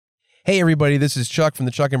Hey everybody, this is Chuck from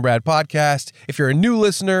the Chuck and Brad podcast. If you're a new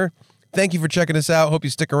listener, thank you for checking us out. Hope you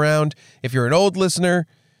stick around. If you're an old listener,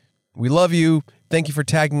 we love you. Thank you for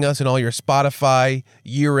tagging us in all your Spotify,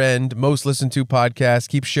 year-end, most listened to podcasts.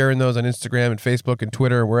 Keep sharing those on Instagram and Facebook and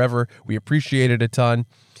Twitter and wherever. We appreciate it a ton.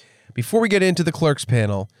 Before we get into the Clerks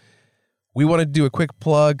panel, we want to do a quick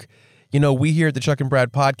plug. You know, we here at the Chuck and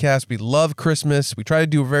Brad podcast, we love Christmas. We try to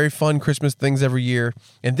do very fun Christmas things every year.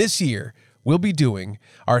 And this year, we'll be doing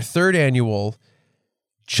our third annual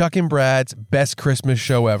Chuck and Brad's Best Christmas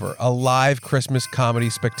Show Ever, a live Christmas comedy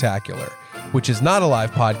spectacular, which is not a live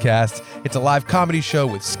podcast. It's a live comedy show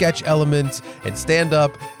with sketch elements and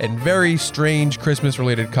stand-up and very strange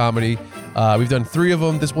Christmas-related comedy. We've done 3 of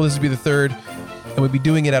them. This will be the third. And we'll be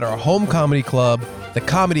doing it at our home comedy club, The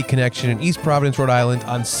Comedy Connection in East Providence, Rhode Island,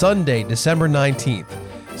 on Sunday, December 19th.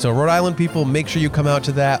 So Rhode Island people, make sure you come out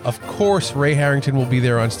to that. Of course, Ray Harrington will be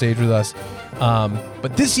there on stage with us.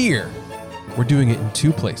 But this year, we're doing it in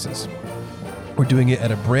 2 places. We're doing it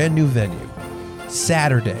at a brand new venue.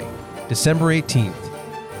 Saturday, December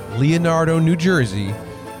 18th, Leonardo, New Jersey.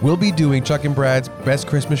 We'll be doing Chuck and Brad's Best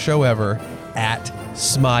Christmas Show Ever at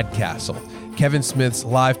Smodcastle, Kevin Smith's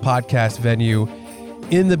live podcast venue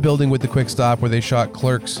in the building with the Quick Stop where they shot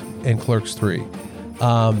Clerks and Clerks 3.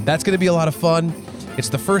 That's going to be a lot of fun. It's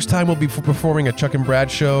the first time we'll be performing a Chuck and Brad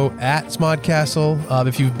show at Smodcastle.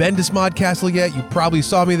 If you've been to Smodcastle yet, you probably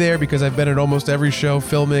saw me there because I've been at almost every show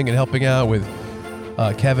filming and helping out with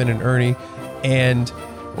Kevin and Ernie. And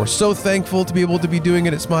we're so thankful to be able to be doing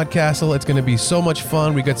it at Smodcastle. It's going to be so much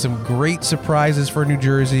fun. We got some great surprises for New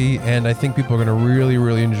Jersey, and I think people are going to really,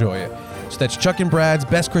 really enjoy it. So that's Chuck and Brad's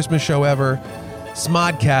Best Christmas Show Ever.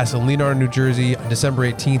 Smodcastle, Leonardo, New Jersey, December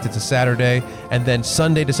 18th. It's a Saturday. And then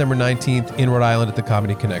Sunday, December 19th in Rhode Island at the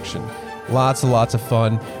Comedy Connection. Lots and lots of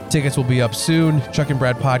fun. Tickets will be up soon.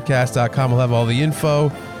 chuckandbradpodcast.com will have all the info.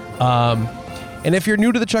 And if you're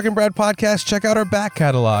new to the Chuck and Brad podcast, check out our back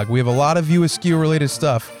catalog. We have a lot of View Askew related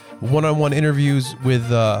stuff. One-on-one interviews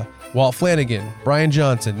with Walt Flanagan, Brian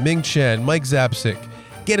Johnson, Ming Chen, Mike Zapsik,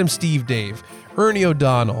 Get Him Steve Dave, Ernie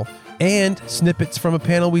O'Donnell, and snippets from a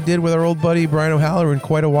panel we did with our old buddy Brian O'Halloran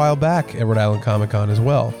quite a while back at Rhode Island Comic Con as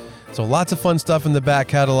well. So lots of fun stuff in the back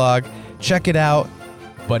catalog. Check it out.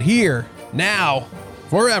 But here, now,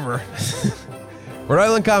 forever, Rhode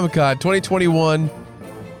Island Comic Con 2021,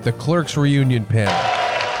 the Clerks reunion panel.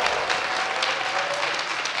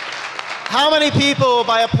 How many people,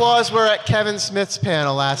 by applause, were at Kevin Smith's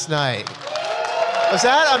panel last night? Was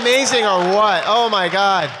that amazing or what? Oh my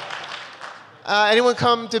God. Anyone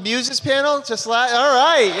come to Muse's panel? All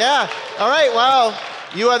right, yeah. All right, well,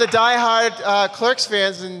 you are the diehard Clerks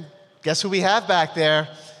fans, and guess who we have back there?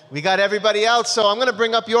 We got everybody else, so I'm going to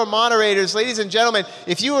bring up your moderators. Ladies and gentlemen,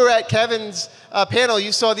 if you were at Kevin's panel,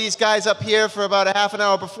 you saw these guys up here for about a half an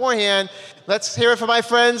hour beforehand. Let's hear it from my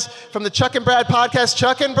friends from the Chuck and Brad podcast,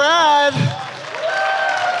 Chuck and Brad.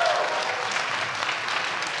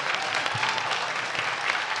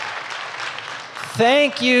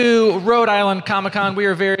 Thank you, Rhode Island Comic Con. We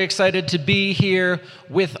are very excited to be here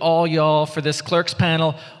with all y'all for this Clerks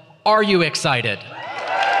panel. Are you excited?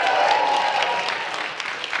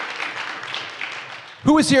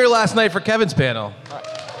 Who was here last night for Kevin's panel?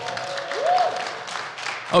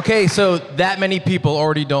 Okay, so that many people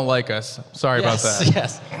already don't like us. Sorry about that.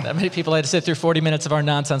 Yes, that many people had to sit through 40 minutes of our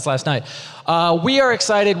nonsense last night. We are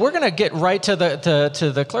excited. We're going to get right to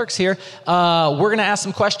the Clerks here. We're going to ask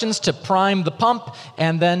some questions to prime the pump,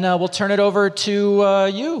 and then we'll turn it over to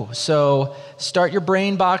you. So start your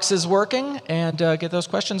brain boxes working and get those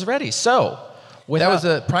questions ready. So,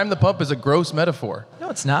 prime the pump is a gross metaphor. No,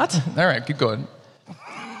 it's not. All right, keep going.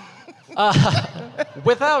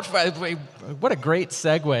 What a great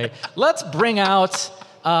segue. Let's bring out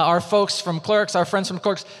our folks from Clerks, our friends from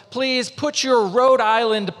Clerks. Please put your Rhode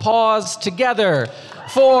Island paws together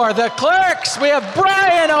for the Clerks. We have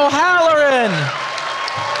Brian O'Halloran.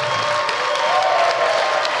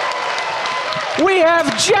 We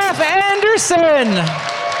have Jeff Anderson.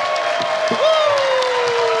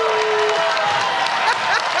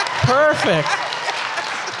 Perfect.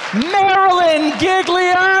 Marilyn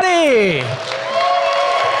Gigliotti.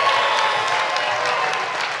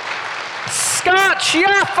 Scott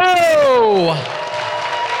Schiaffo.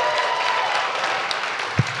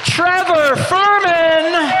 Trevor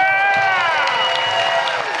Furman.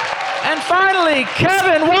 And finally,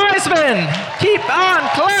 Kevin Wiseman. Keep on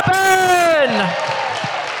clapping.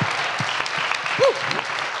 Woo.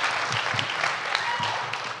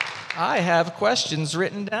 I have questions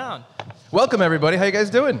written down. Welcome, everybody. How you guys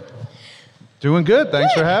doing? Doing good.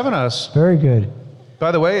 Thanks for having us. Very good.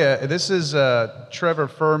 By the way, this is Trevor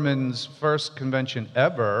Furman's first convention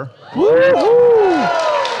ever. Woo-hoo!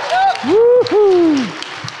 Woo-hoo!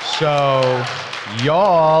 So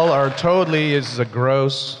y'all are totally, this is a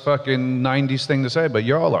gross fucking 90s thing to say, but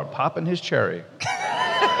y'all are popping his cherry.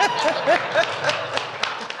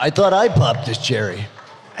 I thought I popped this cherry.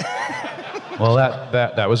 Well,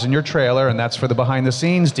 that was in your trailer, and that's for the behind the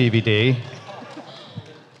scenes DVD.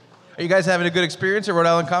 Are you guys having a good experience at Rhode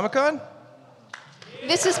Island Comic Con?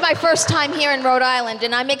 This is my first time here in Rhode Island,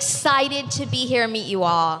 and I'm excited to be here and meet you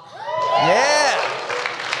all. Yeah.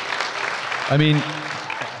 I mean,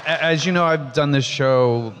 as you know, I've done this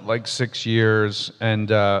show like 6 years,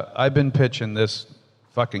 and I've been pitching this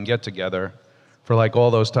fucking get-together for like all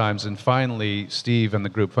those times, and finally, Steve and the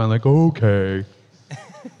group finally like, okay,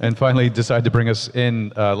 and finally decided to bring us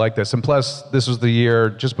in like this. And plus, this was the year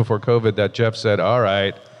just before COVID that Jeff said, all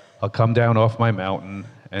right, I'll come down off my mountain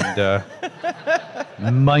and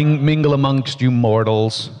mingle amongst you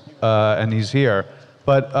mortals, and he's here.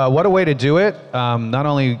 But what a way to do it, not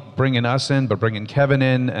only bringing us in, but bringing Kevin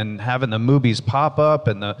in and having the movies pop up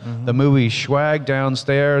and the movie swag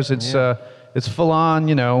downstairs. It's full on,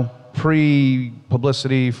 you know,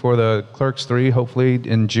 pre-publicity for the Clerks 3, hopefully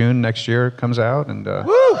in June next year it comes out. And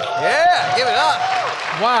Woo! Yeah, give it up.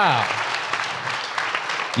 Wow.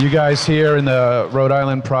 you guys here in the Rhode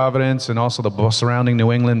Island, Providence, and also the surrounding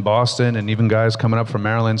New England, Boston, and even guys coming up from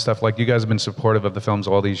Maryland, stuff like you guys have been supportive of the films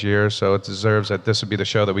all these years, so it deserves that this would be the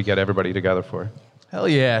show that we get everybody together for. Hell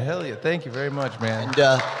yeah, hell yeah. Thank you very much, man.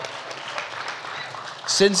 And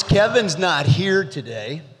since Kevin's not here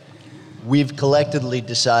today, we've collectively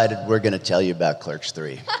decided we're going to tell you about Clerks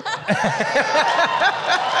 3.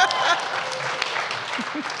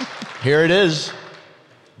 Here it is.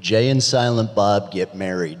 Jay and Silent Bob get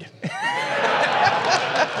married.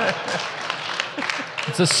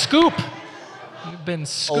 It's a scoop. You've been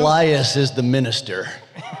scooped. Elias is the minister.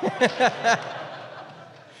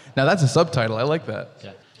 Now that's a subtitle. I like that.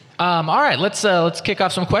 Yeah. All right, let's kick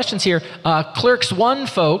off some questions here. Clerks 1,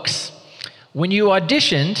 folks, when you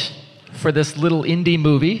auditioned for this little indie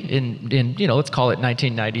movie in let's call it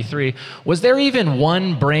 1993, was there even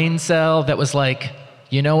one brain cell that was like,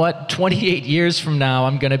 you know what, 28 years from now,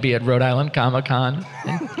 I'm going to be at Rhode Island Comic Con,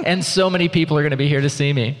 and so many people are going to be here to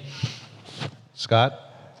see me? Scott?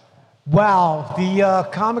 Wow, the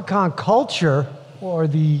Comic-Con culture, or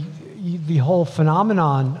the whole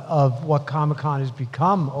phenomenon of what Comic-Con has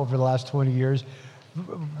become over the last 20 years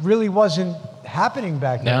really wasn't happening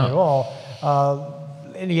back then at all.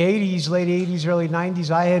 In the 80s, late 80s, early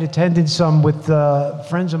 90s, I had attended some with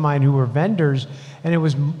friends of mine who were vendors, and it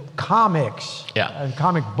was comics, and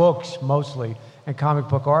comic books mostly, and comic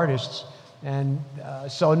book artists. And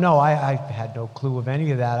so no, I had no clue of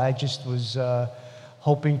any of that. I just was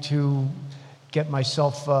hoping to get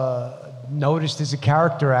myself noticed as a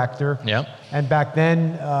character actor. Yep. And back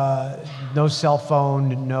then, no cell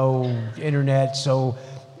phone, no internet, so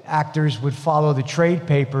actors would follow the trade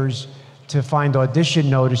papers to find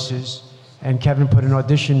audition notices. And Kevin put an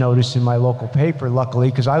audition notice in my local paper, luckily,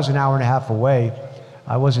 because I was an hour and a half away.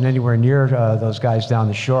 I wasn't anywhere near those guys down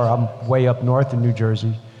the shore. I'm way up north in New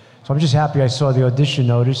Jersey. So I'm just happy I saw the audition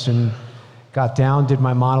notice and got down, did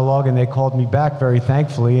my monologue, and they called me back very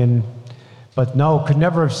thankfully. But no, could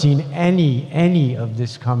never have seen any of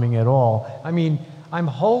this coming at all. I mean, I'm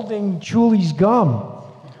holding Julie's gum.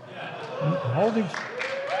 I'm holding...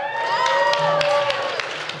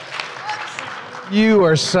 You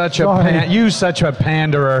are such such a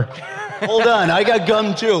panderer. Hold on, I got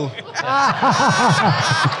gum too.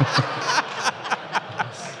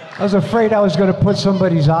 I was afraid I was going to put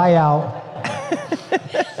somebody's eye out.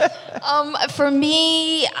 For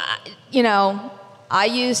me, I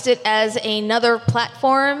used it as another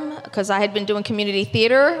platform because I had been doing community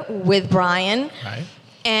theater with Brian. Right.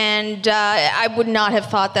 And I would not have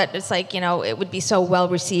thought that it's like, it would be so well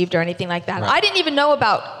received or anything like that. Right. I didn't even know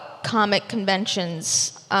about comic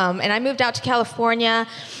conventions. And I moved out to California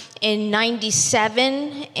in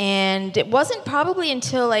 '97, and it wasn't probably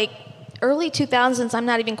until like early 2000s, I'm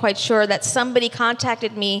not even quite sure, that somebody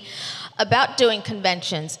contacted me about doing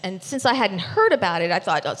conventions. And since I hadn't heard about it, I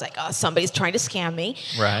was like, oh, somebody's trying to scam me.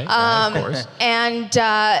 Right, of course. And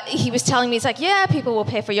he was telling me, he's like, yeah, people will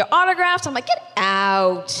pay for your autographs. I'm like, get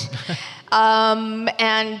out.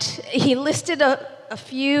 And he listed a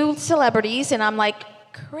few celebrities, and I'm like,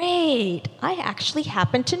 great, I actually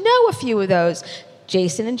happen to know a few of those,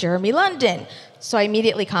 Jason and Jeremy London. So I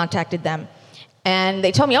immediately contacted them. And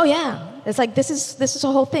they told me, oh yeah, it's like, this is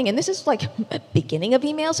a whole thing. And this is like a beginning of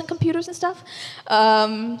emails and computers and stuff.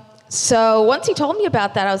 So once he told me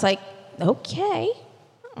about that, I was like, okay.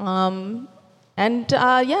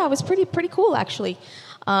 it was pretty cool actually.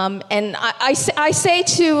 And I say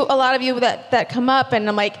to a lot of you that come up, and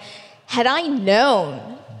I'm like, had I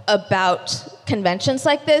known about conventions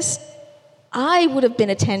like this, I would have been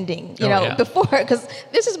attending, before, because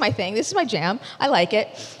this is my thing. This is my jam. I like it.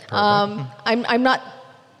 I'm not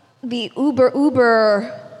the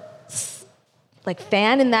uber like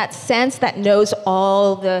fan in that sense that knows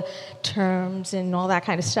all the terms and all that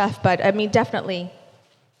kind of stuff. But I mean, definitely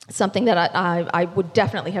something that I would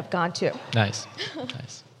definitely have gone to. Nice.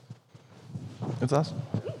 That's awesome.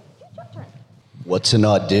 What's an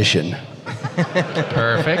audition?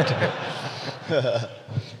 Perfect.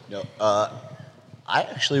 No, I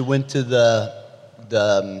actually went to the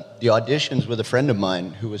auditions with a friend of mine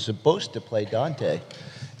who was supposed to play Dante,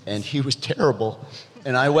 and he was terrible.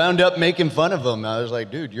 And I wound up making fun of him. I was like,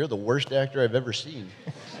 dude, you're the worst actor I've ever seen.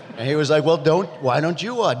 And he was like, well, why don't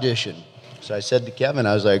you audition? So I said to Kevin,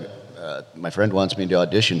 I was like, my friend wants me to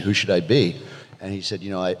audition. Who should I be? And he said,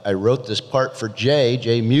 I wrote this part for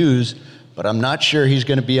Jay Muse, but I'm not sure he's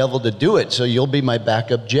going to be able to do it, so you'll be my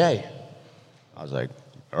backup Jay. I was like,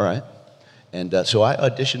 all right. And so I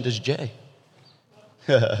auditioned as Jay.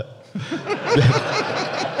 That'd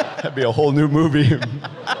be a whole new movie.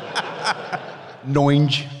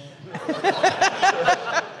 Noinge.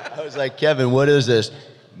 I was like, Kevin, what is this?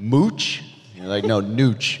 Mooch? You're like, no,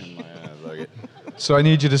 nooch. I'm like, I like it. So I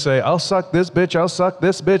need you to say, I'll suck this bitch, I'll suck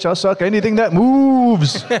this bitch, I'll suck anything that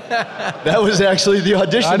moves. That was actually the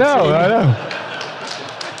audition. I know.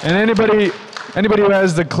 And anybody who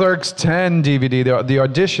has the Clerks 10 DVD, the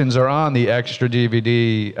auditions are on the extra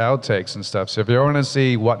DVD outtakes and stuff. So if you want to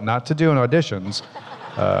see what not to do in auditions,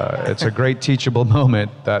 it's a great teachable moment,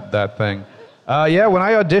 that thing. When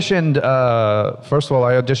I auditioned, first of all,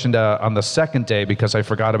 I auditioned on the second day because I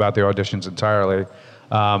forgot about the auditions entirely.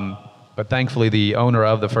 But thankfully, the owner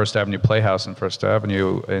of the First Avenue Playhouse in First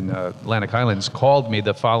Avenue in Atlantic Highlands called me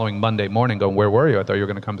the following Monday morning going, where were you? I thought you were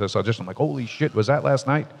going to come to this audition. I'm like, holy shit, was that last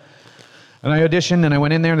night? And I auditioned, and I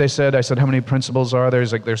went in there, and I said, how many principals are there?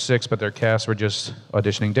 He's like, there's 6, but their cast were just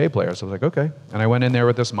auditioning day players. I was like, okay. And I went in there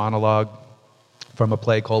with this monologue from a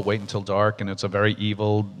play called Wait Until Dark, and it's a very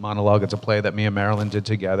evil monologue. It's a play that me and Marilyn did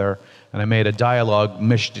together, and I made a dialogue,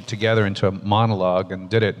 mished it together into a monologue, and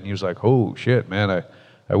did it. And he was like, oh, shit, man,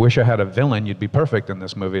 I wish I had a villain. You'd be perfect in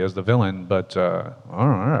this movie as the villain, but all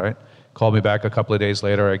right. Called me back a couple of days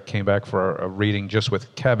later. I came back for a reading just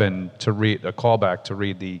with Kevin to read a callback to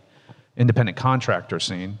read the independent contractor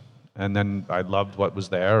scene. And then I loved what was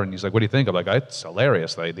there. And he's like, what do you think? I'm like, it's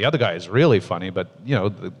hilarious. The other guy is really funny, but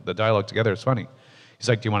the dialogue together is funny. He's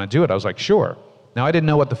like, do you want to do it? I was like, sure. Now, I didn't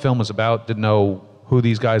know what the film was about, didn't know who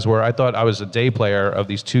these guys were. I thought I was a day player of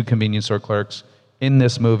these 2 convenience store clerks in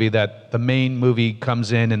this movie, that the main movie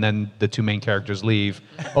comes in and then the 2 main characters leave,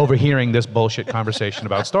 overhearing this bullshit conversation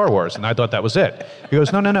about Star Wars. And I thought that was it. He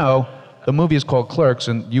goes, no. The movie is called Clerks,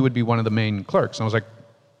 and you would be one of the main clerks. And I was like,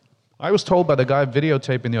 I was told by the guy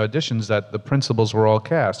videotaping the auditions that the principals were all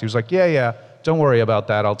cast. He was like, yeah, don't worry about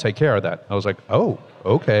that. I'll take care of that. I was like, oh,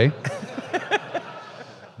 okay.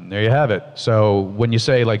 And there you have it. So when you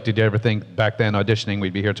say, did you ever think back then auditioning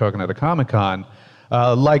we'd be here talking at a Comic-Con?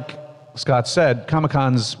 Like Scott said,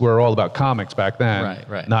 Comic-Cons were all about comics back then,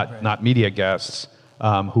 right. Not media guests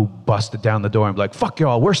who busted down the door and be like, fuck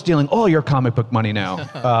y'all, we're stealing all your comic book money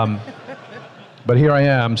now. But here I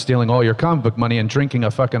am stealing all your comic book money and drinking a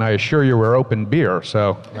fucking, I assure you we're open beer,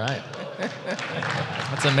 so. Right.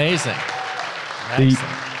 That's amazing.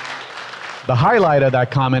 The highlight of that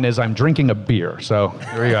comment is I'm drinking a beer, so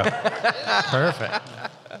here we go. Perfect.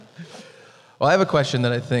 Well, I have a question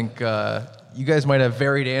that I think you guys might have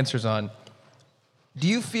varied answers on. Do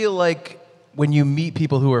you feel like when you meet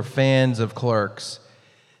people who are fans of Clerks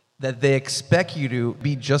that they expect you to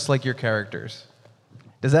be just like your characters?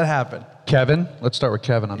 Does that happen? Kevin, let's start with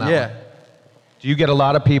Kevin on that Yeah. one. Do you get a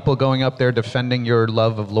lot of people going up there defending your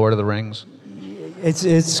love of Lord of the Rings?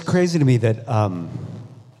 It's crazy to me that,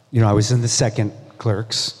 I was in the second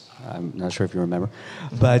Clerks. I'm not sure if you remember.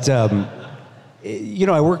 But,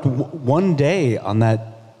 I worked one day on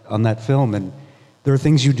that film, and there are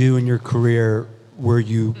things you do in your career where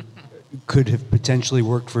you could have potentially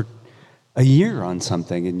worked for a year on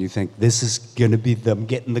something, and you think this is going to be them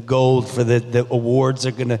getting the gold for the awards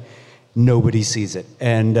are going to, nobody sees it.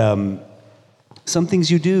 And some things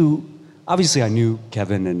you do, obviously I knew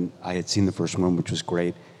Kevin and I had seen the first one, which was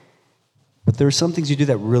great, but there are some things you do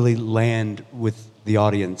that really land with the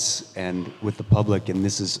audience and with the public, and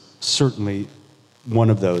this is certainly one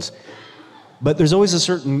of those. But there's always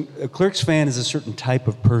a Clerks fan is a certain type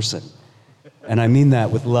of person. and I mean that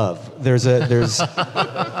with love. There's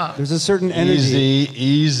a certain energy.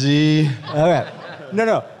 Easy. All right.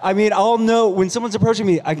 No. I mean, I'll know when someone's approaching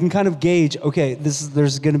me. I can kind of gauge. Okay,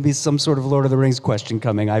 there's going to be some sort of Lord of the Rings question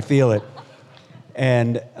coming. I feel it,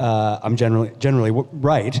 and I'm generally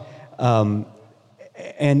right. And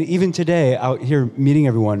even today, out here meeting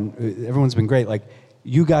everyone's been great. Like,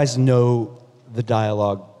 you guys know the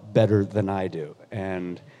dialogue better than I do,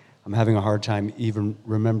 and I'm having a hard time even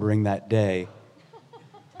remembering that day.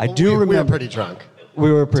 I do remember. We were pretty drunk.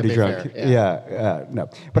 We were pretty drunk. Fair, yeah. No.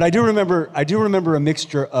 But I do remember a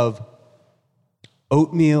mixture of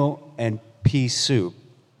oatmeal and pea soup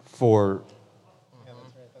for. Yeah,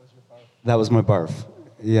 that's right. That was your barf. That was my barf.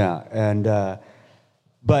 Yeah, and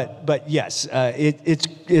but yes,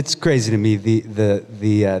 it's crazy to me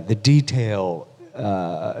the detail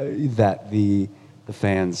that the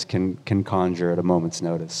fans can conjure at a moment's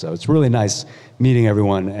notice. So it's really nice meeting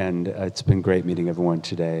everyone, and it's been great meeting everyone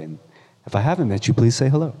today. And if I haven't met you, please say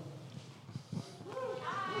hello.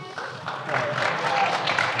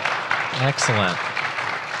 Excellent.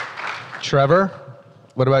 Trevor,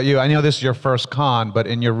 what about you? I know this is your first con, but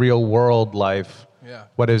in your real world life,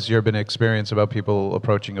 what has your been experience about people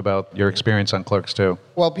approaching about your experience on Clerks 2?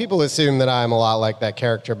 Well, people assume that I'm a lot like that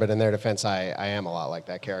character, but in their defense, I am a lot like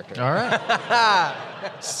that character. All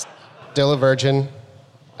right. Still a virgin.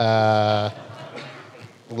 Love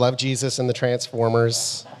Jesus and the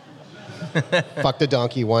Transformers. Fucked a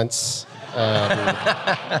donkey once.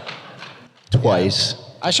 Twice.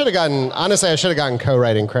 I should have gotten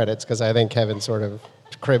co-writing credits because I think Kevin sort of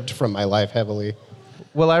cribbed from my life heavily.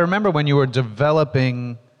 Well, I remember when you were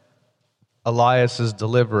developing Elias's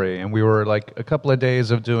delivery, and we were like a couple of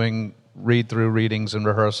days of doing read-through readings and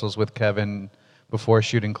rehearsals with Kevin before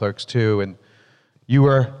shooting Clerks 2, and you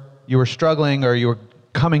were struggling, or you were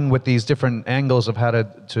coming with these different angles of how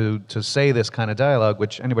to say this kind of dialogue,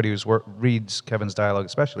 which anybody who reads Kevin's dialogue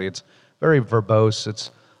especially, it's very verbose.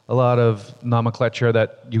 It's a lot of nomenclature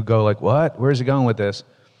that you go like, what? Where's he going with this?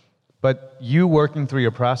 But you working through your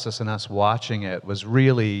process and us watching it was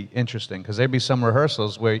really interesting, because there'd be some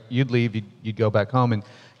rehearsals where you'd leave, you'd go back home, and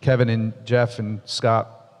Kevin and Jeff and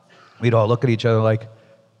Scott, we'd all look at each other like,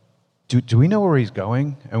 do we know where he's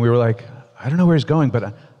going? And we were like, I don't know where he's going,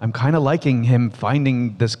 but I'm kind of liking him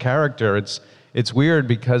finding this character. It's weird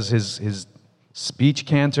because his speech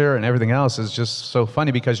canter and everything else is just so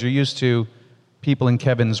funny, because you're used to people in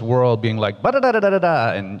Kevin's world being like,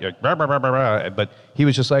 ba-da-da-da-da-da, and you're like, blah, blah, blah, blah, blah. But he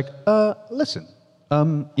was just like, listen.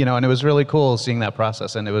 And it was really cool seeing that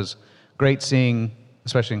process, and it was great seeing,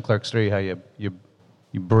 especially in Clerks 3, how you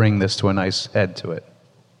bring this to a nice head to it.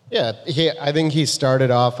 Yeah, I think he started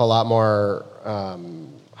off a lot more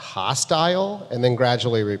hostile, and then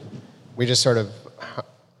gradually we just sort of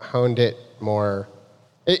honed it more.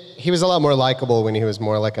 He was a lot more likable when he was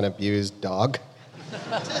more like an abused dog.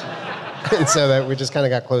 And so that we just kind of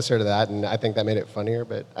got closer to that, and I think that made it funnier,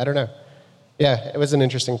 but I don't know. Yeah, it was an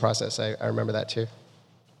interesting process. I remember that too.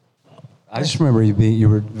 I just remember you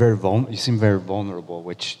seemed very vulnerable,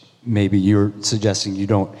 which maybe you're suggesting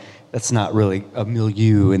that's not really a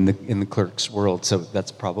milieu in the Clerks world, so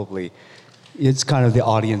that's probably, it's kind of the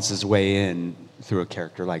audience's way in through a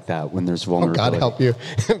character like that when there's vulnerability. Oh, God help you.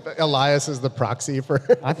 Elias is the proxy for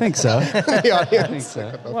I think so. the audience. I think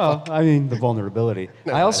so. Well, I mean, the vulnerability.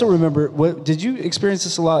 I also remember, did you experience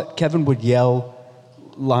this a lot? Kevin would yell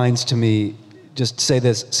lines to me, just say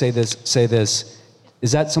this, say this, say this.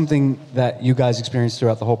 Is that something that you guys experienced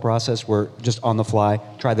throughout the whole process, where just on the fly,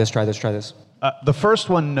 try this, try this, try this? The first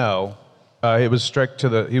one, no. It was strict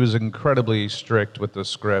he was incredibly strict with the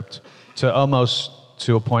script, to almost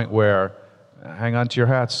to a point where, hang on to your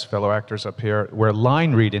hats, fellow actors up here, where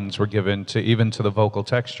line read-ins were given even to the vocal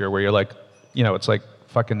texture, where you're like, it's like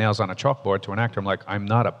fucking nails on a chalkboard to an actor. I'm like, I'm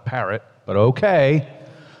not a parrot, but okay.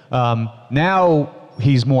 Now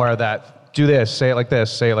he's more of that, do this, say it like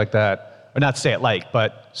this, say it like that. Or not say it like,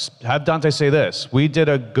 but have Dante say this. We did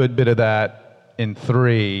a good bit of that in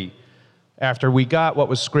 3. After we got what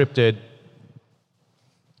was scripted,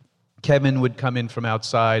 Kevin would come in from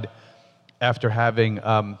outside after having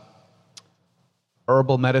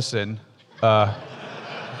herbal medicine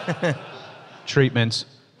treatments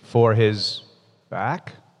for his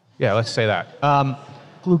back. Yeah, let's say that.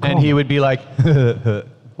 And he would be like,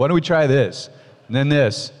 why don't we try this? And then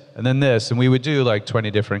this, and then this. And we would do like 20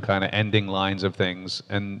 different kind of ending lines of things.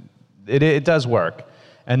 And it does work.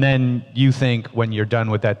 And then you think when you're done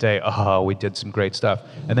with that day, oh, we did some great stuff.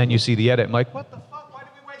 And then you see the edit. I'm like, what the fuck? Why did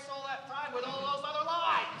we waste all that time with all those other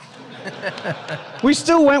lines? We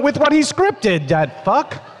still went with what he scripted, that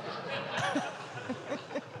fuck.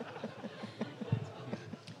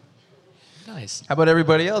 Nice. How about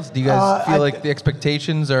everybody else? Do you guys feel I like the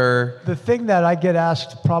expectations are? The thing that I get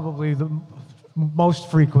asked probably the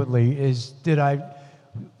most frequently is, did I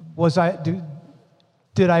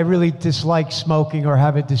really dislike smoking or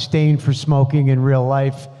have a disdain for smoking in real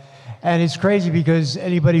life? And it's crazy because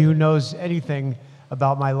anybody who knows anything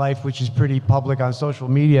about my life, which is pretty public on social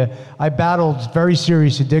media, I battled very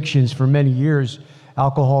serious addictions for many years,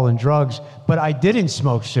 alcohol and drugs, but I didn't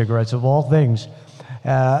smoke cigarettes, of all things.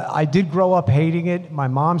 I did grow up hating it. My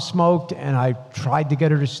mom smoked, and I tried to get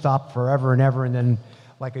her to stop forever and ever, and then,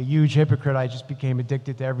 like a huge hypocrite, I just became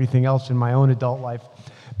addicted to everything else in my own adult life.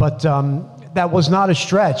 But that was not a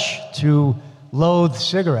stretch to loathe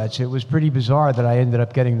cigarettes. It was pretty bizarre that I ended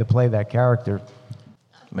up getting to play that character.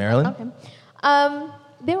 Marilyn? Okay.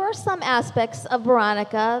 There are some aspects of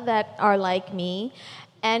Veronica that are like me,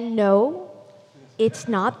 and no, it's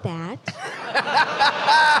not that.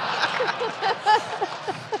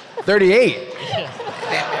 38.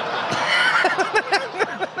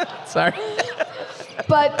 Sorry.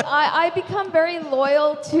 But I become very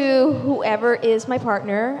loyal to whoever is my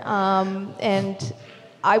partner, and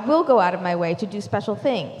I will go out of my way to do special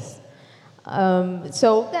things.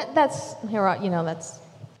 So that's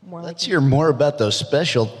more like. Let's hear more about those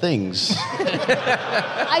special things.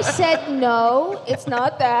 I said no, it's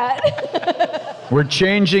not that. We're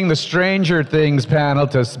changing the Stranger Things panel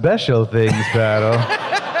to Special Things panel.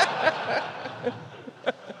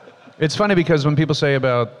 It's funny because when people say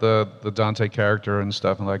about the Dante character and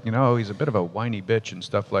stuff, I'm like, he's a bit of a whiny bitch and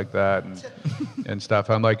stuff like that and stuff.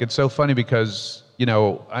 I'm like, it's so funny because,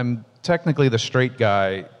 I'm technically the straight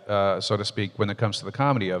guy, so to speak, when it comes to the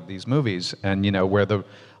comedy of these movies. And, where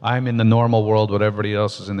I'm in the normal world, what everybody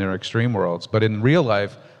else is in their extreme worlds. But in real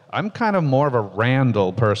life, I'm kind of more of a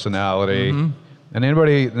Randall personality. Mm-hmm. And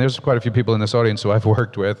there's quite a few people in this audience who I've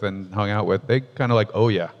worked with and hung out with. They kind of like, oh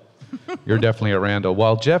yeah, you're definitely a Randall.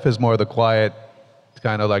 While Jeff is more the quiet,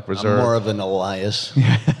 kind of like reserved. I'm more of an Elias. You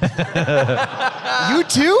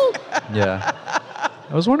too? Yeah.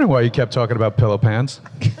 I was wondering why you kept talking about pillow pants.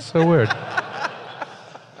 So weird.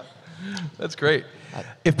 That's great.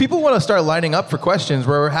 If people want to start lining up for questions,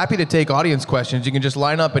 we're happy to take audience questions. You can just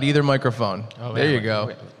line up at either microphone. Oh, there you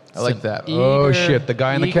go. I like that. Oh shit! The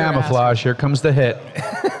guy in the camouflage. Here comes the hit.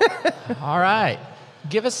 All right.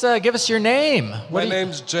 Give us your name. My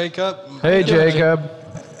name's Jacob. Hey, Jacob.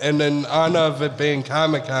 And in honor of it being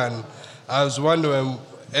Comic-Con, I was wondering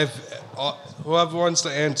if whoever wants to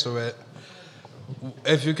answer it,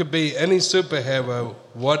 if you could be any superhero,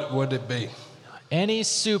 what would it be? Any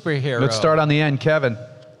superhero. Let's start on the end, Kevin.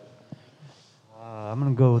 I'm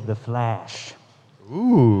going to go with The Flash.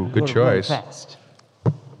 Ooh, good choice. Really fast.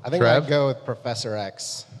 I think Trev? I'd go with Professor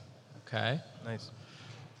X. Okay. Nice.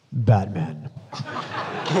 Batman.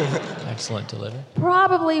 Excellent delivery.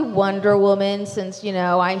 Probably Wonder Woman, since,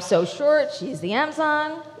 I'm so short, she's the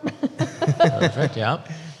Amazon. Perfect, yeah.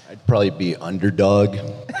 I'd probably be Underdog.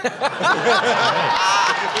 That's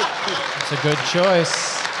a good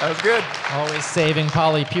choice. That was good. Always saving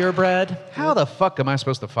Polly Purebred. How the fuck am I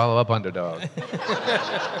supposed to follow up Underdog?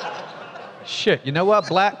 Shit, you know what?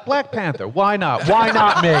 Black Panther. Why not? Why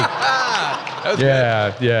not me?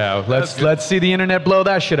 Yeah. Let's see the internet blow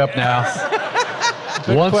that shit up now.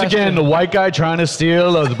 Once again, the white guy trying to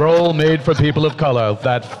steal a role made for people of color.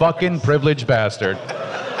 That fucking privileged bastard.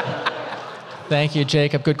 Thank you,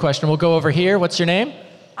 Jacob. Good question. We'll go over here. What's your name?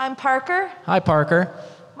 I'm Parker. Hi, Parker.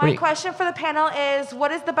 My question for the panel is, what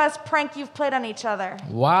is the best prank you've played on each other?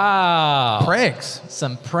 Wow. Pranks.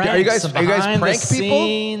 Some pranks. Are you guys some prank behind the people?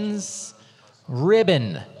 scenes.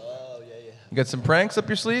 Ribbon. You got some pranks up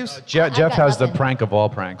your sleeves? Jeff has the prank of all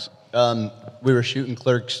pranks. We were shooting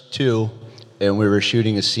Clerks 2, and we were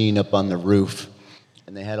shooting a scene up on the roof.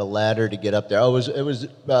 And they had a ladder to get up there. Oh, it was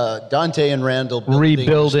Dante and Randall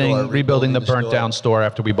rebuilding the burnt down store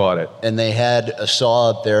after we bought it. And they had a saw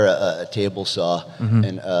up there, a table saw,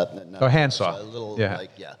 and a hand saw. A little,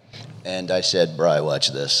 And I said, "Bri,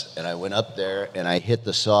 watch this." And I went up there and I hit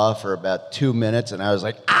the saw for about 2 minutes, and I was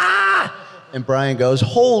like, "Ah!" And Brian goes,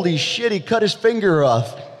 "Holy shit! He cut his finger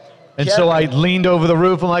off." And so I leaned over the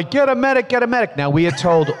roof and like, "Get a medic! Get a medic!" Now we had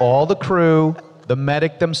told all the crew. The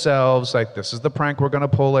medic themselves, like, this is the prank we're going to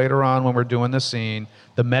pull later on when we're doing the scene.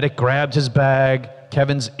 The medic grabbed his bag.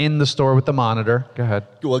 Kevin's in the store with the monitor. Go ahead.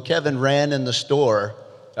 Well, Kevin ran in the store.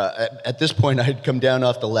 At this point, I had come down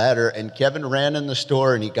off the ladder, and Kevin ran in the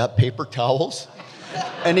store, and he got paper towels,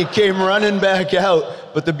 and he came running back out.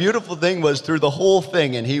 But the beautiful thing was through the whole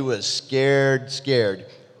thing, and he was scared,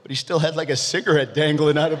 but he still had like a cigarette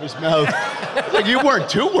dangling out of his mouth. Like, you weren't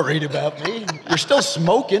too worried about me. You're still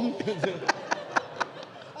smoking.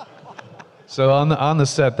 So on the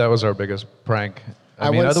set, that was our biggest prank. I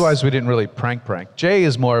mean, once- otherwise we didn't really prank. Jay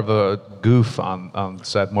is more of a goof on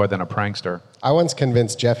set more than a prankster. I once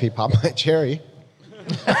convinced Jeff he popped my cherry.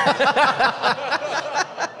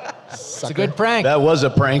 It's a good prank. That was a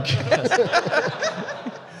prank.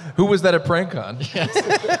 Who was that a prank on?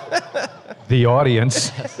 The audience.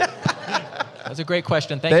 That's a great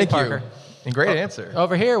question. Thank you, Parker. And great answer.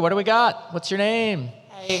 Over here, what do we got? What's your name?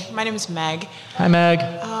 Hey, my name is Meg. Hi, Meg.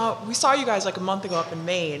 We saw you guys like a month ago up in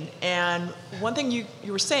Maine, and one thing you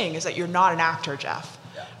were saying is that you're not an actor, Jeff.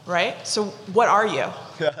 Right? So what are you?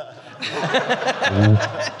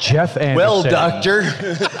 Jeff Anderson. Well, doctor.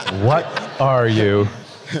 What are you?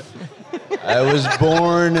 I was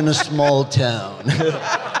born in a small town.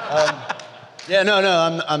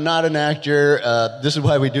 I'm not an actor. This is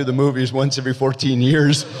why we do the movies once every 14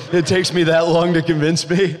 years. It takes me that long to convince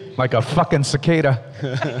me. Like a fucking cicada.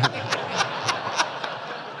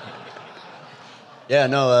 I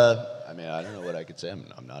mean, I don't know what I could say. I'm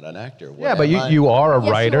not an actor. Yeah, but you are a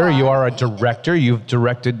writer. You are a director. You've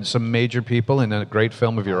directed some major people in a great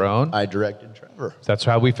film of your own. I directed Trevor. That's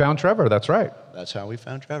how we found Trevor. That's right. That's how we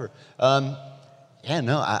found Trevor. I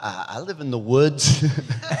live in the woods,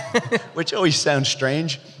 which always sounds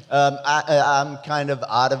strange. I'm kind of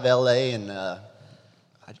out of LA, and I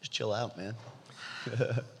just chill out, man.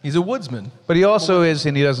 He's a woodsman. But he also is,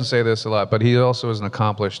 and he doesn't say this a lot, but he also is an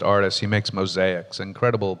accomplished artist. He makes mosaics,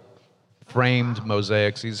 incredible framed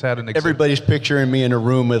mosaics. He's had an Everybody's picturing me in a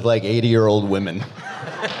room with like 80-year-old women.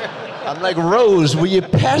 I'm like, Rose, will you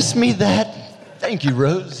pass me that? Thank you,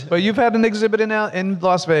 Rose. But you've had an exhibit in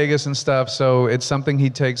Las Vegas and stuff, so it's something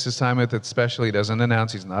he takes his time with, especially he doesn't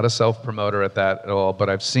announce. He's not a self-promoter at that at all,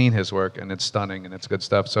 but I've seen his work, and it's stunning, and it's good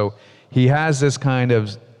stuff. So he has this kind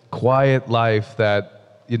of quiet life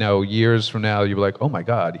that, you know, years from now, you'll be like, oh my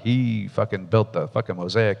God, he fucking built the fucking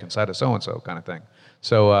mosaic inside of so-and-so kind of thing.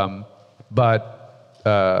 So,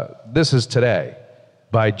 this is today.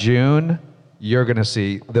 By June, you're going to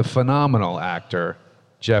see the phenomenal actor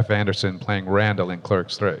Jeff Anderson playing Randall in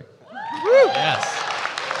Clerks 3. Yes.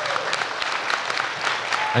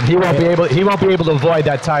 And he won't be able to avoid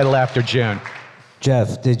that title after June.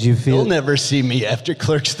 Jeff, did you feel... You'll never see me after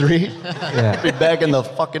Clerks 3. Yeah. I'll be back in the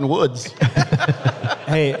fucking woods.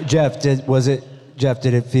 Hey, Jeff, did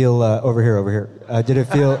it feel... over here. Did it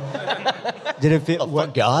feel...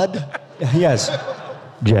 What, God? Yes.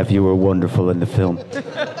 Jeff, you were wonderful in the film.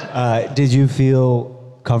 Did you feel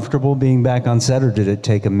comfortable being back on set, or did it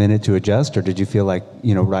take a minute to adjust, or did you feel like,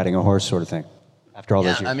 you know, riding a horse sort of thing after all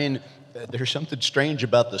those years? I mean, there's something strange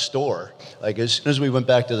about the store. Like, as soon as we went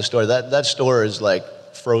back to the store, that store is like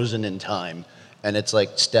frozen in time, and it's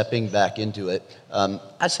like stepping back into it.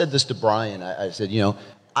 I said this to Brian. I said, you know,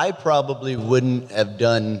 I probably wouldn't have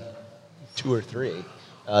done 2 or 3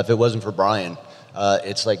 if it wasn't for Brian.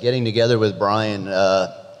 It's like getting together with Brian.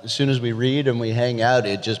 As soon as we read and we hang out,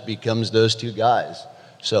 it just becomes those 2 guys.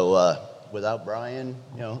 So without Brian,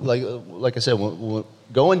 you know, like I said,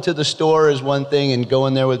 going to the store is one thing, and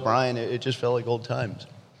going there with Brian, it just felt like old times.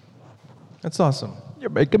 That's awesome.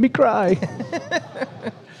 You're making me cry.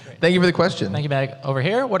 Thank you for the question. Thank you, Meg. Over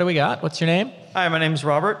here, what do we got? What's your name? Hi, my name's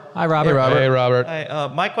Robert. Hi, Robert. Hey, Robert. Hey, Robert. Hi,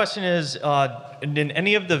 my question is, in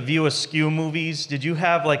any of the View Askew movies, did you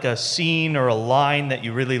have like a scene or a line that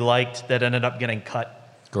you really liked that ended up getting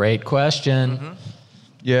cut? Great question. Mm-hmm.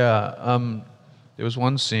 Yeah, there was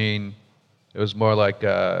one scene. It was more like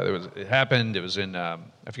it happened. It was in I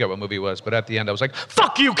forget what movie it was, but at the end I was like,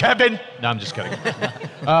 "Fuck you, Kevin." No, I'm just kidding.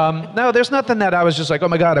 No, there's nothing that I was just like, "Oh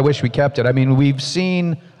my God, I wish we kept it." I mean, we've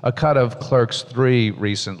seen a cut of Clerks 3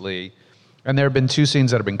 recently, and there have been 2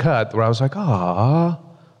 scenes that have been cut where I was like, "Ah,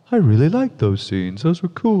 I really liked those scenes. Those were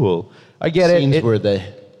cool." I get Scenes it. were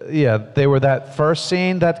they? Yeah, they were that first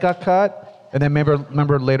scene that got cut, and then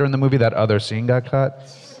remember later in the movie that other scene got cut.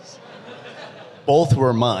 Both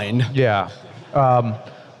were mine. Yeah.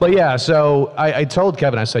 But yeah, so I told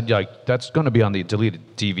Kevin, I said, like, that's going to be on the deleted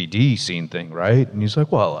DVD scene thing, right? And he's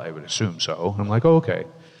like, well, I would assume so. I'm like, oh, okay.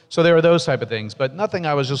 So there were those type of things, but nothing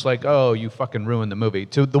I was just like, oh, you fucking ruined the movie.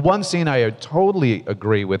 To the one scene I totally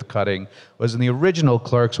agree with cutting was in the original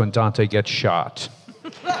Clerks when Dante gets shot.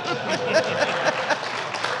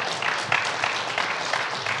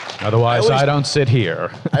 Otherwise, I don't sit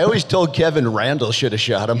here. I always told Kevin Randall should have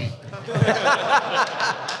shot him.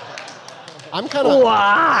 I'm kind of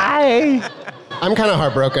Why? I'm kind of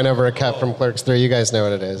heartbroken over a cut from Clerks 3. You guys know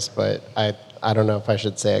what it is, but I don't know if I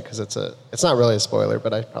should say it because it's not really a spoiler,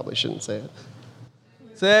 but I probably shouldn't say it.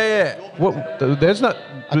 Say it. What, there's not.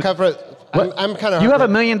 A cut for, I'm kind of. You have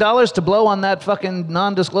 $1 million to blow on that fucking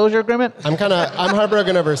non-disclosure agreement? I'm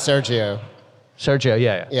heartbroken over Sergio. Sergio,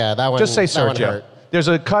 yeah. Yeah, that one. Just say that one Sergio. hurt. There's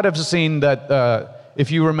a cut of the scene that, if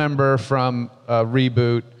you remember from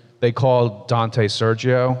Reboot, they called Dante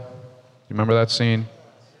Sergio. You remember that scene?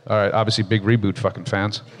 All right, obviously big Reboot fucking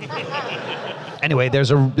fans. Anyway, there's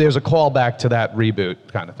a callback to that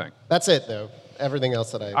Reboot kind of thing. That's it, though. Everything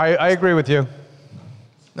else that I agree with you.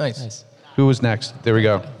 Nice. Who was next? There we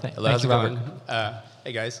go. Hello, how's it going?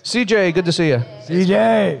 Hey, guys. CJ, good to see you.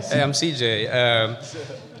 CJ. Hey, I'm CJ.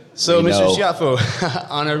 So, We Mr. know.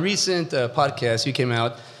 Schiaffo, on a recent podcast, you came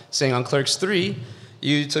out saying on Clerks 3,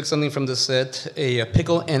 you took something from the set, a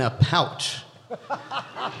pickle in a pouch.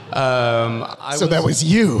 So that was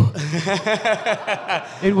you.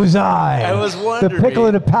 It was I. I was wondering. The pickle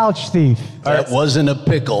in a pouch thief. That wasn't a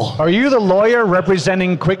pickle. Are you the lawyer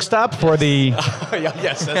representing Quickstop for the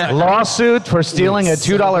Yes, that's, lawsuit for stealing a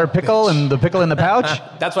 $2 pickle and the pickle in the pouch?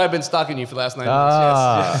 that's why I've been stalking you for the last 9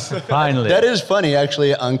 months. Yes. Finally. That is funny,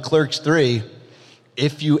 actually, on Clerks 3.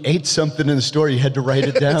 If you ate something in the store, you had to write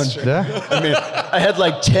it down. Yeah. I mean, I had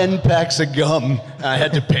like 10 packs of gum, and I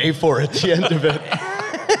had to pay for it at the end of it.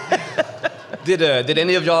 Did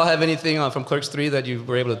any of y'all have anything from Clerks 3 that you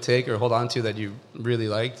were able to take or hold on to that you really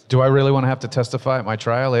liked? Do I really want to have to testify at my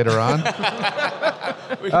trial later on?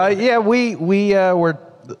 Yeah, we were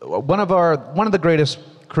one of the greatest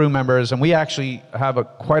crew members, and we actually have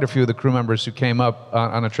quite a few of the crew members who came up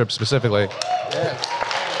on a trip specifically. Yeah.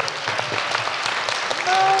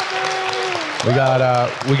 We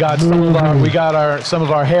got some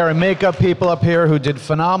of our hair and makeup people up here who did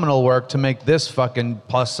phenomenal work to make this fucking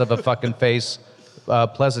pus of a fucking face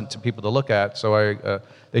pleasant to people to look at. So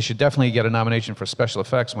they should definitely get a nomination for special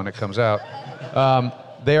effects when it comes out.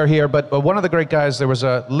 They are here, but one of the great guys, there was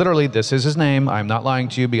literally, this is his name, I'm not lying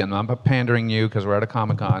to you, I'm not pandering you because we're at a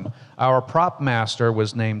Comic-Con. Our prop master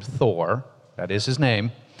was named Thor, that is his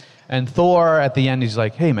name. And Thor, at the end, he's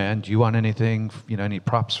like, hey, man, do you want anything, any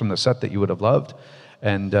props from the set that you would have loved?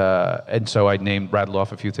 And so I rattled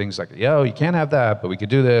off a few things like, you can't have that, but we could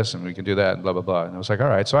do this, and we can do that, and blah, blah, blah. And I was like, all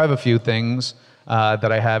right. So I have a few things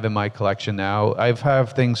that I have in my collection now. I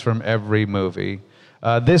have things from every movie.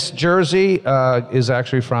 This jersey is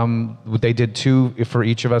actually they did 2 for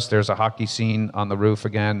each of us. There's a hockey scene on the roof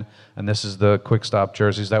again, and this is the Quick Stop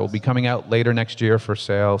jerseys that will be coming out later next year for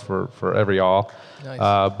sale for every all. Nice.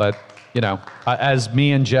 But, as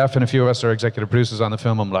me and Jeff and a few of us are executive producers on the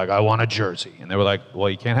film, I'm like, I want a jersey. And they were like, well,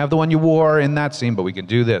 you can't have the one you wore in that scene, but we can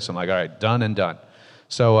do this. I'm like, all right, done and done.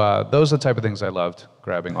 So those are the type of things I loved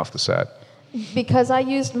grabbing off the set. Because I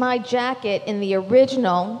used my jacket in the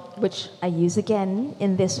original, which I use again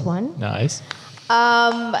in this one. Nice.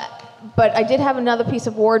 But I did have another piece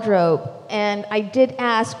of wardrobe, and I did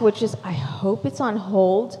ask, which is, I hope it's on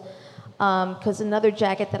hold, because another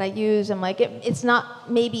jacket that I use, I'm like, it's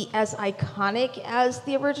not maybe as iconic as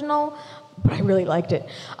the original, but I really liked it.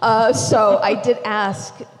 So I did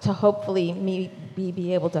ask to hopefully maybe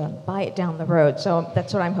be able to buy it down the road. So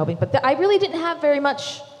that's what I'm hoping. But I really didn't have very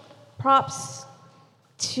much props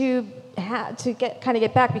to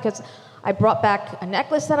get back, because I brought back a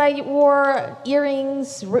necklace that I wore,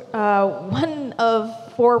 earrings, one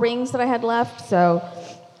of 4 rings that I had left, so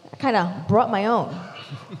I kind of brought my own.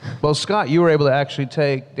 Well, Scott, you were able to actually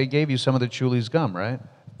they gave you some of the Chuli's gum, right?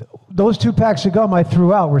 Those 2 packs of gum I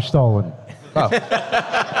threw out were stolen. Oh,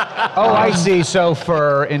 I see. So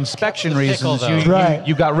for inspection reasons,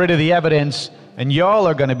 you got rid of the evidence, and y'all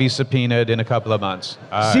are going to be subpoenaed in a couple of months.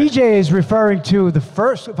 All right. CJ is referring to the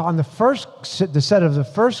set of the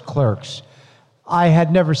first Clerks. I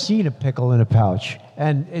had never seen a pickle in a pouch,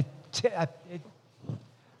 and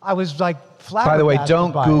I was like flabbergasted. By the way,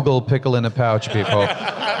 don't by Google pickle in a pouch, people.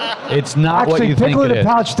 It's not Actually, what you think it is.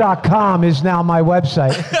 pickleinaPouch.com is now my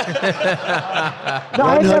website. No,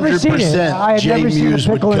 I had never seen it. I had never seen a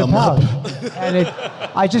pickle in a pouch. And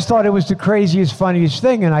I just thought it was the craziest, funniest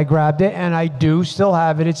thing, and I grabbed it, and I do still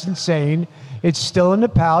have it. It's insane. It's still in the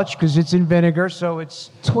pouch because it's in vinegar, so it's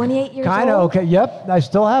 28 years kind of old? okay. Yep, I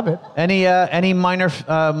still have it. Any minor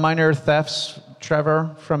thefts,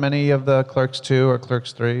 Trevor, from any of the Clerks 2 or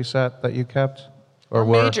Clerks 3 set that you kept? Or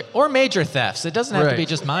major thefts. It doesn't have to be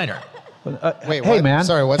just minor. Wait, hey what? man.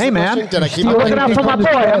 Sorry, what's hey the man. question? Did I keep You're looking out for my on the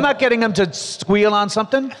boy. trail? I'm not getting him to squeal on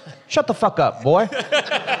something. Shut the fuck up, boy.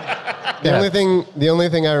 The only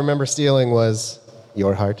thing I remember stealing was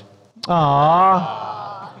your heart.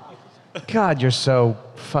 Aww. God, you're so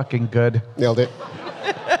fucking good. Nailed it.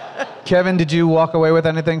 Kevin, did you walk away with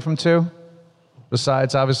anything from 2?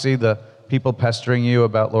 Besides, obviously, the people pestering you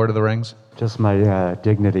about Lord of the Rings? Just my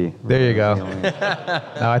dignity. There you go.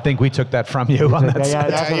 No, I think we took that from you on that.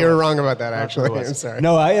 Yeah, you were wrong about that, actually. I'm sorry.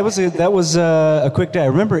 No, that was a quick day. I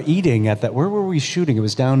remember eating at that. Where were we shooting? It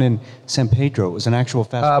was down in San Pedro. It was an actual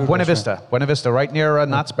fast food Buena restaurant. Buena Vista, right near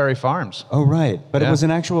Knott's Berry Farms. Oh, right. But Yeah. it was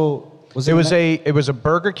an actual... It was a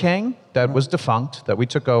Burger King that was defunct that we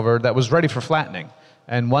took over that was ready for flattening.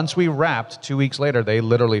 And once we wrapped, 2 weeks later, they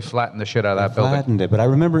literally flattened the shit out of that building. Flattened it, but I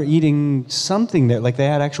remember eating something there, like they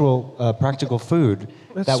had actual practical food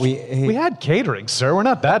that we ate. We had catering, sir. We're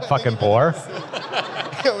not that fucking poor.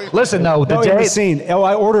 Listen, no, in the scene. Oh,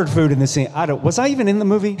 I ordered food in the scene. Was I even in the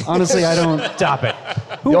movie? Honestly, I don't. Stop it.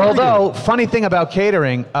 Although, funny thing about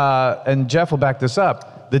catering, and Jeff will back this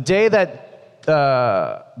up, the day that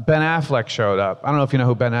Ben Affleck showed up, I don't know if you know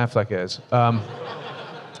who Ben Affleck is.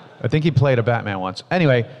 I think he played a Batman once.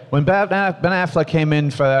 Anyway, when Ben Affleck came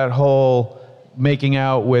in for that whole making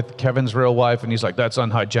out with Kevin's real wife, and he's like, that's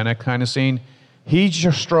unhygienic kind of scene, he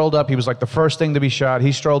just strolled up. He was like the first thing to be shot.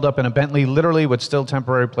 He strolled up in a Bentley, literally with still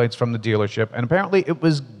temporary plates from the dealership, and apparently it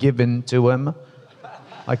was given to him.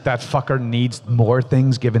 Like that fucker needs more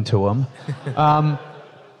things given to him.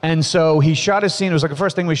 And so he shot his scene. It was like the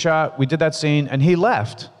first thing we shot. We did that scene, and he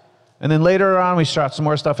left. And then later on, we shot some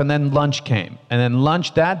more stuff, and then lunch came. And then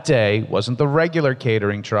lunch that day wasn't the regular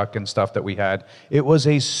catering truck and stuff that we had. It was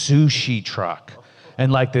a sushi truck.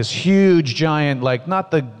 And like this huge, giant, like not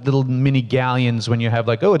the little mini galleons when you have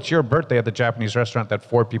like, oh, it's your birthday at the Japanese restaurant that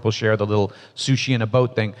 4 people share the little sushi in a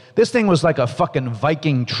boat thing. This thing was like a fucking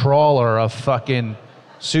Viking trawler of fucking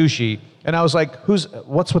sushi. And I was like,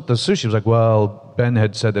 what's with the sushi? He was like, well, Ben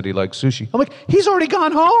had said that he liked sushi. I'm like, he's already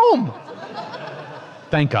gone home.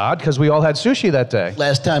 Thank God, because we all had sushi that day.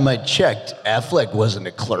 Last time I checked, Affleck wasn't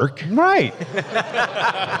a clerk. Right.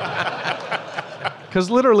 Because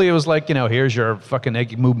literally it was like, here's your fucking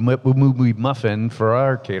egg moo muffin for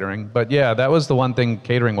our catering. But yeah, that was the one thing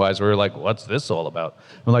catering-wise where we were like, what's this all about?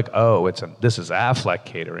 We're like, oh, this is Affleck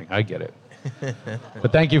catering. I get it.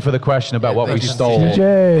 But thank you for the question about what we stole.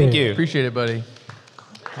 Thank you. Appreciate it, buddy.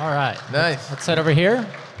 All right. Nice. Let's head over here.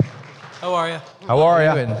 How are you? How are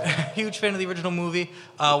you? Huge fan of the original movie.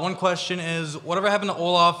 One question is, whatever happened to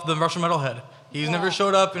Olaf, the Russian metalhead? He's never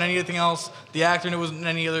showed up in anything else. The actor wasn't in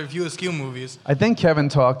any other View Askew movies. I think Kevin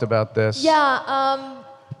talked about this. Yeah,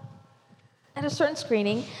 at a certain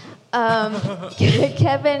screening,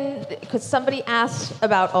 Kevin, because somebody asked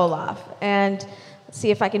about Olaf, and let's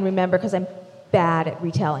see if I can remember because I'm bad at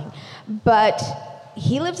retelling. But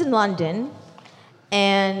he lives in London,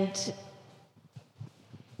 and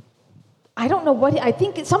I don't know I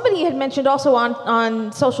think somebody had mentioned also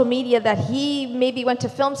on social media that he maybe went to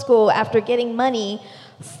film school after getting money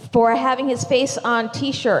for having his face on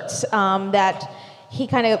T-shirts, that he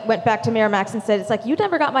kind of went back to Miramax and said, it's like, you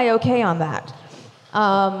never got my okay on that.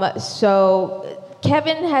 So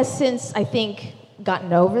Kevin has since, I think,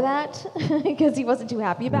 gotten over that because he wasn't too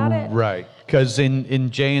happy about it. Right. Because in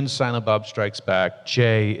Jay and Silent Bob Strikes Back,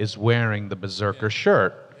 Jay is wearing the Berserker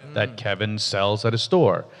shirt that Kevin sells at a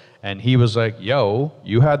store. And he was like, yo,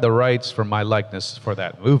 you had the rights for my likeness for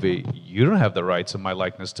that movie. You don't have the rights of my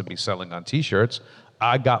likeness to be selling on T-shirts.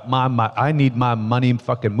 I need my money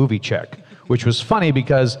fucking movie check. Which was funny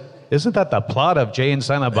because isn't that the plot of Jay and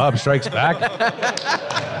Silent Bob Strikes Back?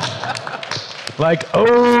 Like,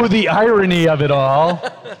 oh, the irony of it all.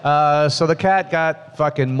 So the cat got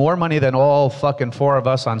fucking more money than all fucking 4 of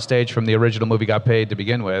us on stage from the original movie got paid to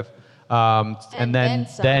begin with. And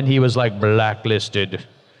then he was like blacklisted.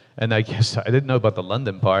 And I guess I didn't know about the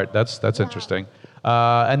London part. That's interesting.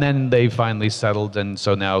 And then they finally settled, and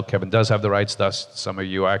so now Kevin does have the rights. Thus, some of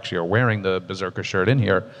you actually are wearing the Berserker shirt in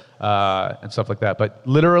here and stuff like that. But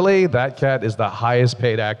literally, that cat is the highest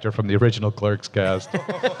paid actor from the original Clerks cast.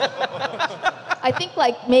 I think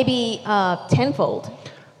like maybe tenfold.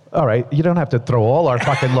 All right, you don't have to throw all our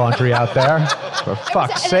fucking laundry out there. For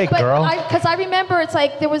fuck's sake, girl. Because I remember it's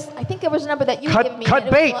like I think there was a number that you had given me. Cut and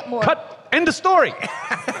it was bait. a lot more. Cut. End of story.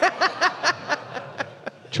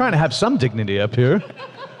 Trying to have some dignity up here.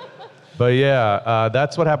 But yeah,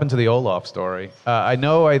 that's what happened to the Olaf story. I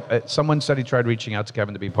know someone said he tried reaching out to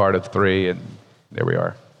Kevin to be part of 3, and there we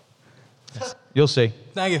are. You'll see.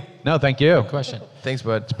 Thank you. No, thank you. Good question. Thanks,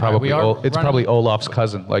 bud. It's probably Olaf's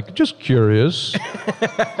cousin. Like, just curious.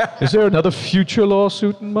 Is there another future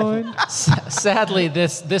lawsuit in mind? Sadly,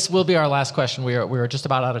 this will be our last question. We are just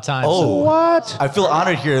about out of time. Oh, what? I feel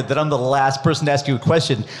honored here that I'm the last person to ask you a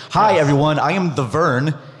question. Hi, everyone. I am the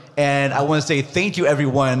Vern, and I want to say thank you,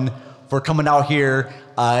 everyone, for coming out here.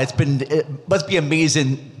 It must be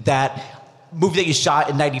amazing that movie that you shot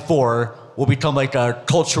in '94 will become like a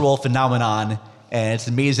cultural phenomenon and it's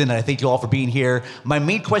amazing. And I thank you all for being here. My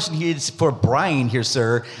main question here is for Brian here,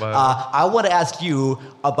 sir. I want to ask you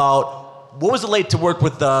about what was it like to work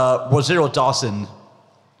with Rosario Dawson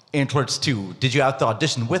in Clerks 2? Did you have to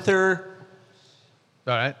audition with her?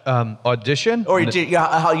 All right. Audition? Or it must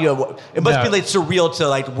be like surreal to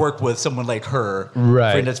like work with someone like her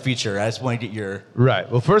Right. for this feature. I just want to get your... Right.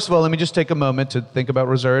 Well, first of all, let me just take a moment to think about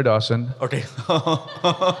Rosario Dawson. Okay.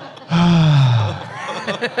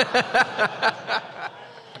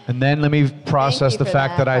 And then let me process the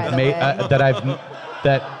fact that I've made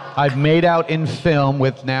that I've made out in film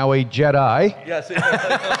with now a Jedi. Yes.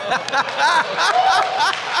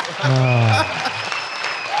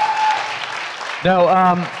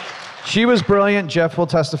 No, she was brilliant. Jeff will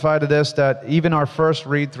testify to this, that even our first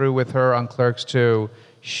read-through with her on Clerks 2,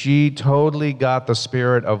 she totally got the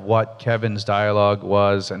spirit of what Kevin's dialogue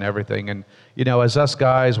was and everything. And, you know, as us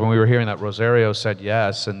guys, when we were hearing that Rosario said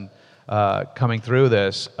yes and coming through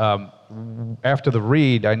this, after the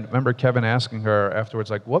read, I remember Kevin asking her afterwards,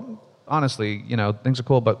 like, what, honestly, you know, things are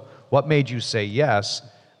cool, but what made you say yes?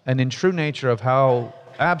 And in true nature of how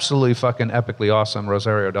absolutely fucking epically awesome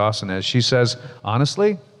Rosario Dawson is, she says,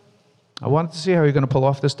 honestly, I wanted to see how you're going to pull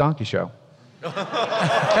off this donkey show.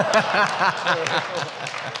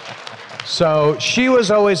 So she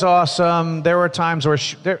was always awesome. There were times where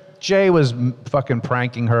Jay was fucking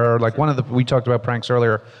pranking her. Like we talked about pranks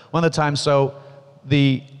earlier. One of the times, so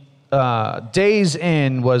the Days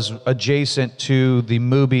Inn was adjacent to the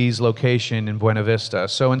movie's location in Buena Vista.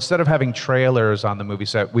 So instead of having trailers on the movie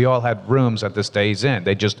set, we all had rooms at this Days Inn.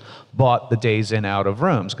 They just bought the Days Inn out of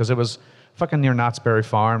rooms because it was fucking near Knott's Berry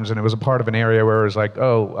Farms, and it was a part of an area where it was like,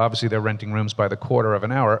 oh, obviously they're renting rooms by the quarter of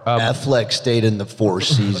an hour. Affleck stayed in the Four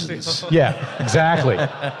Seasons. Yeah, exactly.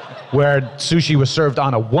 Where sushi was served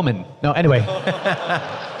on a woman. No, anyway.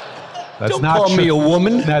 That's Don't not call me a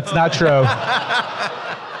woman. That's not true.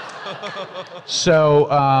 So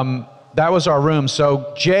that was our room.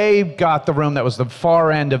 So Jay got the room that was the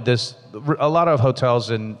far end of this. A lot of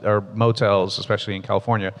hotels or motels, especially in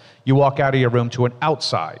California, you walk out of your room to an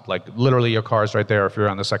outside. Like literally your car's right there. If you're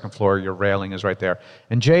on the second floor, your railing is right there.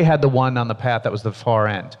 And Jay had the one on the path that was the far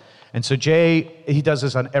end. And so Jay, he does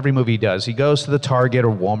this on every movie he does. He goes to the Target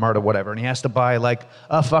or Walmart or whatever, and he has to buy like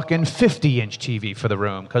a fucking 50-inch TV for the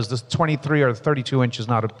room because the 23 or 32-inch is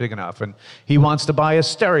not big enough. And he wants to buy a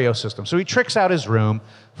stereo system. So he tricks out his room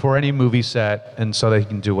for any movie set, and so that he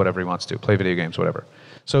can do whatever he wants to, play video games, whatever.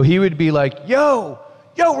 So he would be like, yo,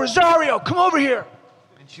 Rosario, come over here.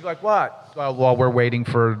 And she'd be like, what? Well, while we're waiting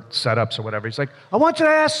for setups or whatever, he's like, I want you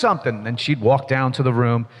to ask something. And she'd walk down to the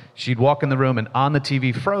room. She'd walk in the room, and on the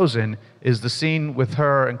TV, frozen, is the scene with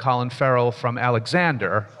her and Colin Farrell from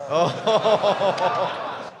Alexander.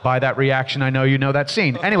 By that reaction, I know you know that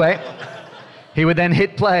scene. Anyway, he would then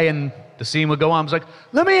hit play, and the scene would go on. I was like,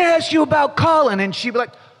 let me ask you about Colin. And she'd be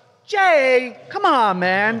like, Jay, come on,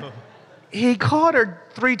 man. He caught her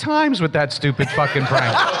 3 times with that stupid fucking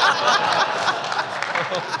prank.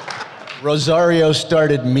 Rosario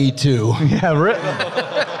started Me Too.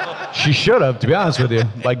 Yeah, she should have, to be honest with you.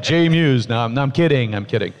 Like Jay Muse. No, I'm kidding.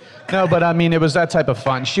 No, but I mean, it was that type of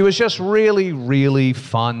fun. She was just really, really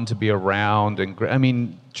fun to be around. And I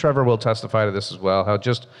mean, Trevor will testify to this as well, how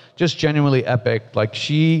just genuinely epic. Like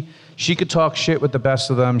she could talk shit with the best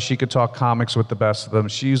of them. She could talk comics with the best of them.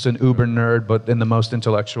 She's an uber nerd, but in the most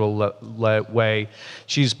intellectual way.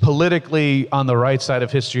 She's politically on the right side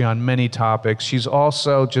of history on many topics. She's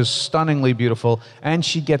also just stunningly beautiful, and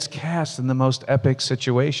she gets cast in the most epic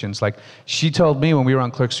situations. Like, she told me when we were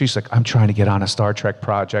on Clerks, she's like, I'm trying to get on a Star Trek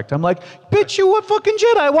project. I'm like, bitch, you a fucking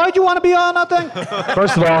Jedi. Why'd you want to be on that thing?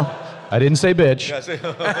 First of all, I didn't say bitch.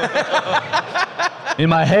 In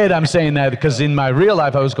my head, I'm saying that because in my real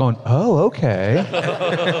life, I was going, oh, okay.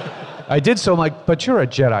 I did so. I'm like, but you're a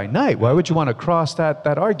Jedi Knight. Why would you want to cross that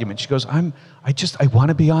argument? She goes, I want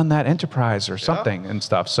to be on that Enterprise or something and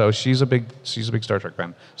stuff. So she's a big Star Trek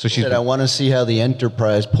fan. So she said, I want to see how the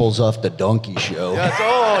Enterprise pulls off the donkey show. Yes,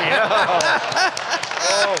 oh, yeah.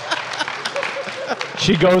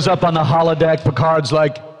 She goes up on the holodeck. Picard's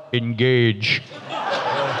like, engage.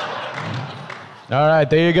 All right,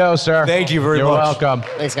 there you go, sir. Thank you very You're much. welcome.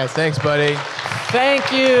 Thanks, guys. Thanks, buddy.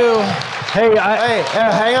 Thank you. Hey,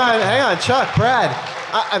 hang on, Chuck, Brad.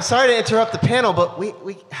 I'm sorry to interrupt the panel, but we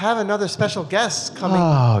have another special guest coming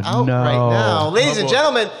out right now. Ladies and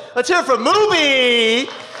gentlemen, let's hear it from Movie.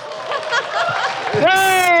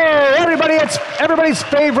 Hey, everybody! It's everybody's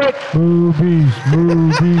favorite movies.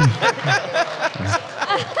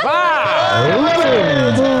 Wow!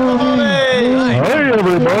 Hey,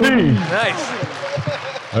 everybody! Nice.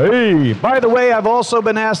 Hey, by the way, I've also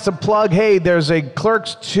been asked to plug, hey, there's a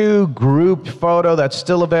Clerks 2 group photo that's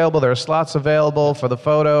still available. There are slots available for the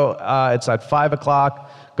photo. It's at 5 o'clock.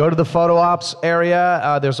 Go to the photo ops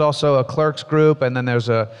area. There's also a Clerks group, and then there's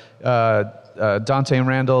a Dante and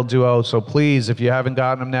Randall duo. So please, if you haven't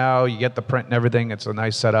gotten them now, you get the print and everything. It's a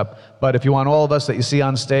nice setup. But if you want all of us that you see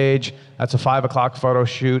on stage, that's a 5 o'clock photo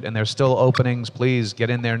shoot, and there's still openings. Please get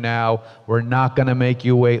in there now. We're not going to make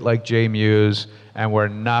you wait like Jay Muse, and we're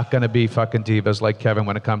not going to be fucking divas like Kevin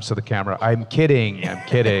when it comes to the camera. I'm kidding.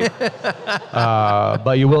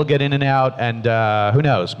 But you will get in and out, and who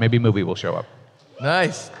knows? Maybe Movie will show up.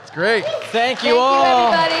 Nice. It's great. Thank you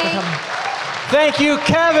all. Thank you,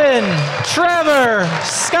 Kevin, Trevor,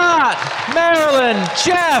 Scott, Marilyn,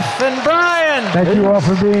 Jeff, and Brian. Thank you all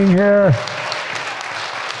for being here.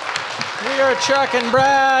 We are Chuck and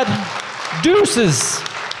Brad. Deuces.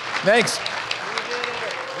 Thanks.